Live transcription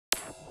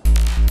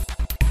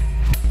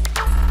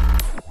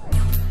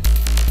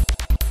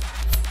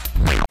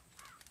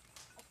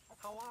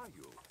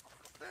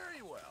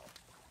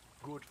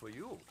good for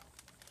you.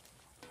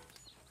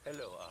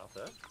 Hello,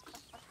 Arthur.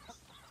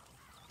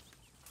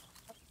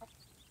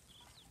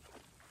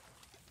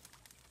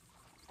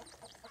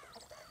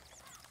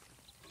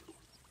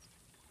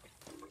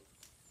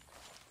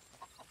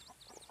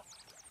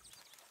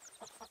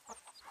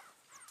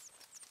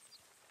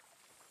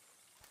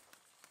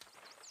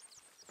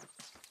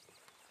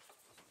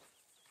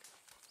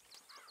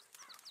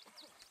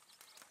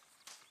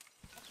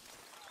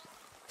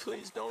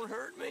 Please don't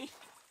hurt me.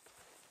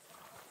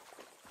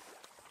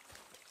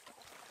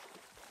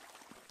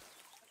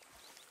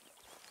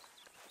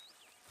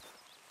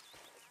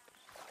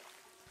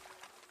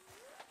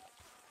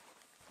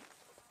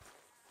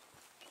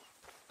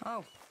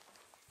 Oh,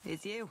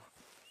 it's you.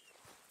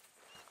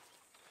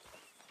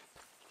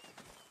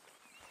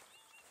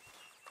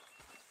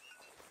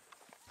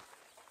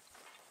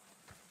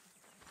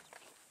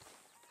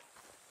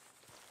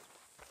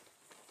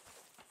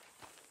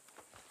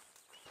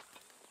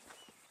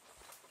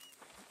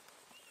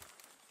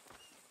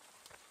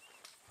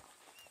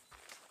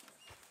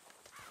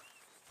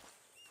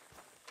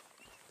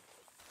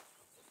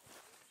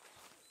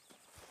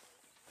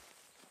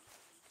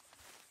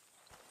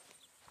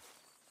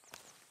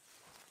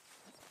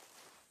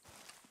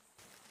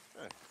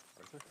 Hey,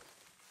 Arthur.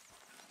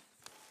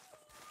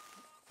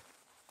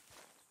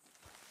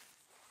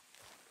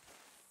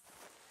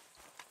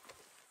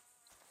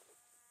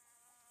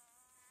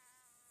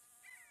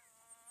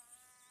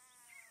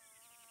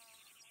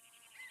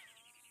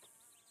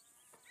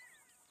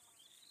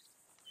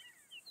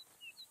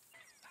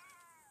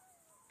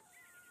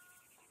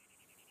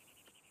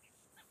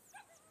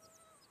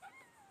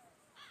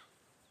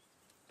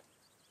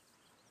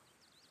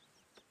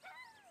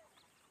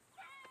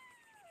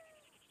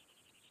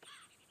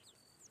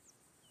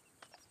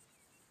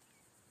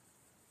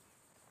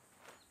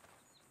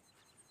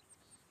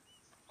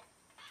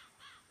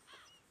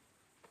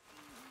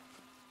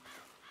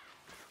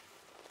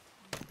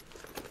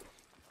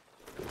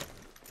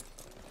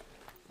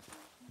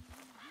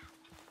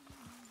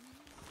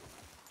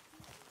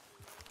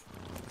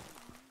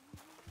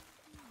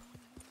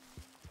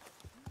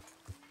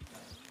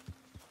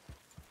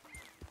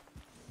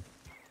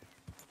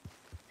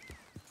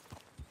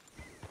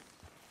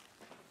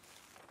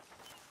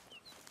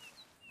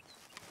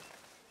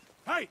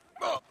 Hey!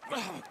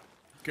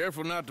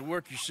 Careful not to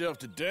work yourself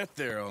to death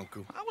there,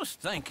 Uncle. I was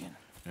thinking.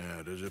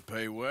 Yeah, does it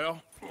pay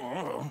well?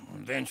 Oh,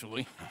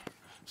 eventually.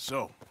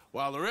 So,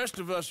 while the rest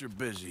of us are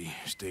busy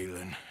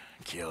stealing,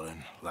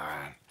 killing,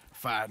 lying,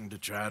 fighting to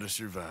try to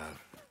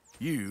survive,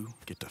 you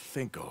get to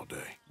think all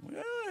day.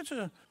 Well, it's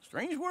a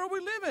strange world we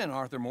live in,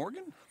 Arthur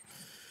Morgan.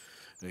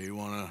 Do you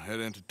want to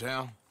head into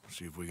town?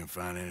 See if we can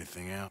find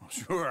anything out?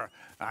 Sure,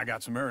 I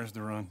got some errands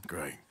to run.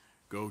 Great.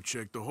 Go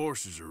check the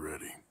horses are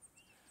ready.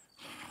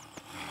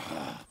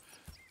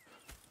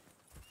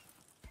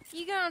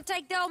 You gonna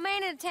take the old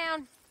man into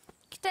town?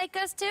 You take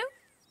us too?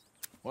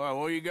 Well,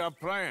 what you got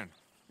planned?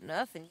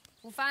 Nothing.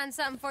 We'll find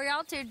something for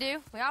y'all to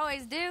do. We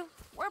always do.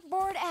 We're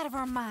bored out of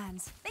our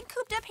minds. Been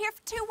cooped up here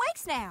for 2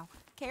 weeks now.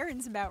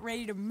 Karen's about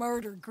ready to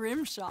murder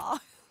Grimshaw.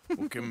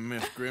 Well, can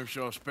Miss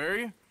Grimshaw spare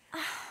you?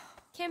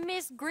 Can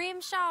Miss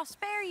Grimshaw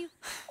spare you?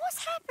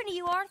 What's happened to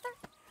you, Arthur?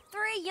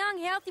 3 young,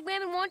 healthy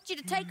women want you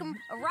to take them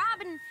a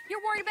robbing.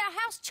 You're worried about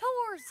house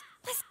chores.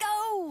 Let's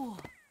go.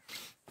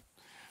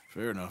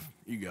 Fair enough.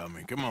 You got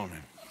me. Come on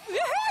then.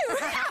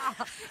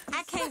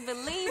 I can't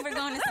believe we're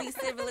going to see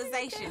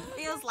civilization.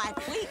 Feels like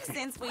weeks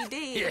since we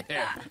did.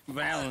 Yeah,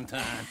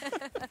 Valentine.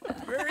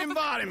 Very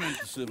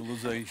embodiment of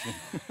civilization.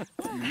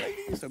 You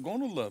ladies are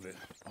gonna love it.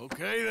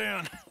 Okay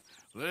then.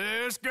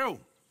 Let's go.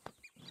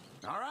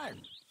 All right.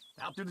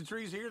 Out through the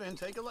trees here, then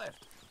take a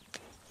left.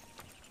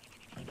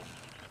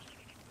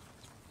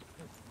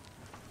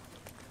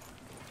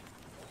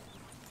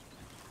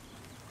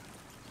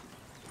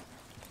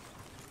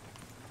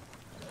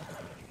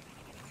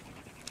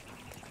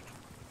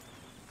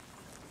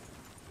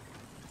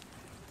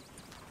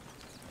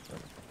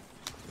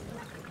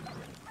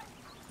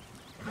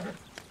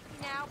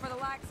 Now, for the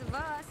likes of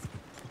us,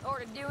 or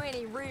to do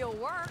any real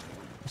work,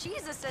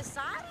 she's a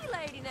society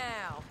lady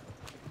now.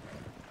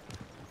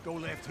 Go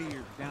left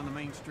here, down the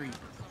main street.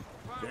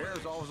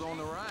 There's always on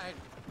the right.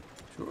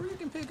 Sure, you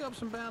can pick up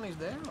some bounties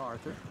there,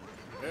 Arthur.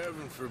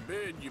 Heaven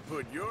forbid you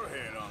put your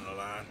head on the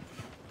line.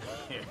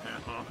 Yeah,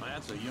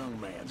 that's a young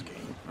man's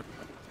game.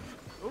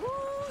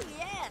 Ooh,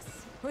 yes.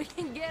 We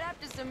can get up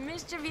to some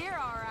mischief here,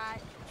 all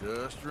right.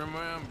 Just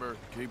remember,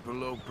 keep a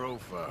low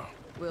profile.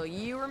 Will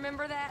you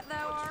remember that,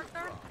 though,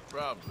 Arthur?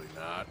 Probably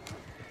not.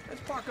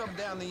 Let's park up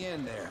down the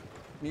end there,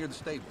 near the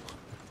stables.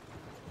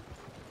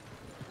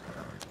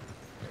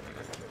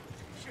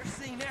 Sure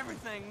seen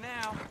everything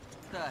now.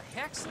 The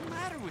heck's the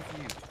matter with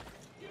you?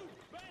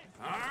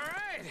 All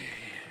right.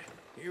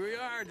 Here we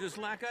are, just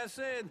like I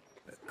said.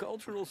 The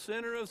cultural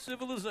center of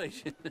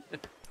civilization.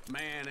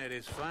 Man at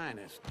his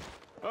finest.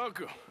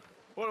 Uncle,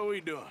 what are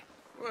we doing?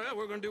 Well,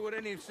 we're gonna do what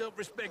any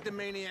self-respecting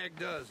maniac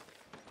does.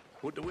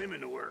 Put the women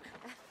to work.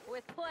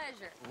 With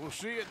pleasure. We'll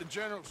see you at the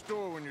general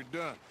store when you're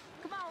done.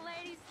 Come on,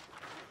 ladies.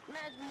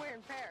 Imagine we're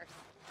in Paris.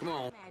 Come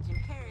on.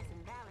 Imagine Paris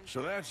and Valentine.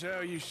 So that's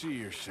how you see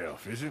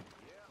yourself, is it?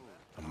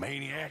 A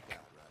maniac?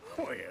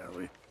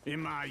 Well, in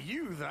my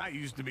youth, I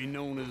used to be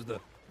known as the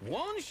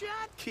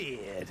one-shot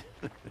kid.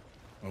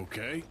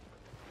 Okay.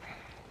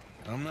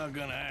 I'm not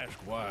gonna ask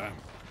why.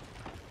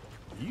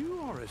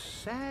 You are a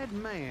sad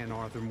man,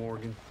 Arthur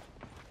Morgan.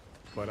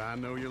 But I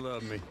know you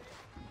love me.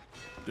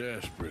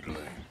 Desperately.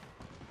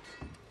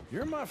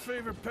 You're my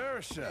favorite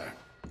parasite.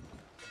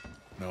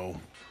 No.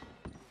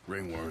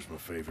 Ringworm's my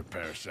favorite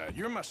parasite.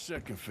 You're my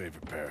second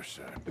favorite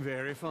parasite.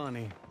 Very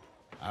funny.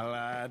 I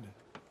lied.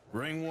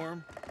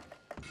 Ringworm?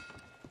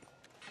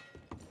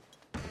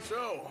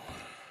 So,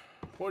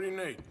 what do you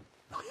need?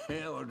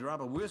 Hell, a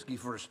drop of whiskey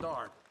for a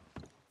start.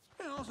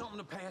 You know, something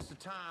to pass the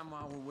time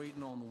while we're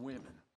waiting on the women.